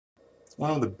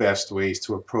One of the best ways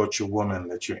to approach a woman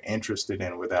that you're interested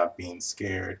in without being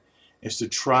scared is to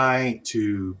try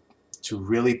to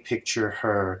really picture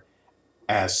her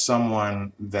as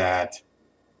someone that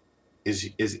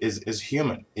is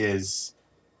human, is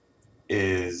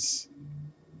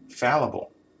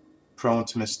fallible, prone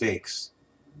to mistakes,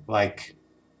 like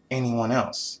anyone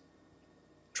else.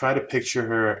 Try to picture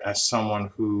her as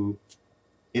someone who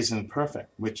isn't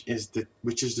perfect, which is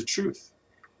the truth.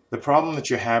 The problem that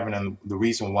you're having and the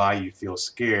reason why you feel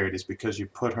scared is because you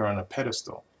put her on a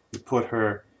pedestal. You put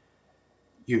her,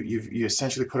 you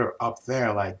essentially put her up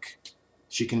there like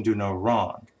she can do no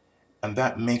wrong. And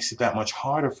that makes it that much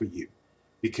harder for you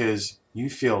because you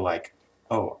feel like,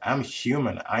 oh, I'm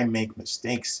human. I make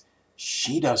mistakes.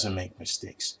 She doesn't make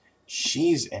mistakes.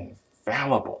 She's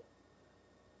infallible.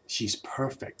 She's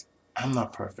perfect. I'm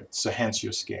not perfect. So hence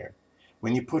you're scared.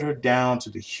 When you put her down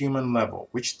to the human level,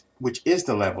 which is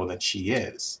the level that she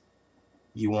is,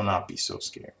 you will not be so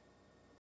scared.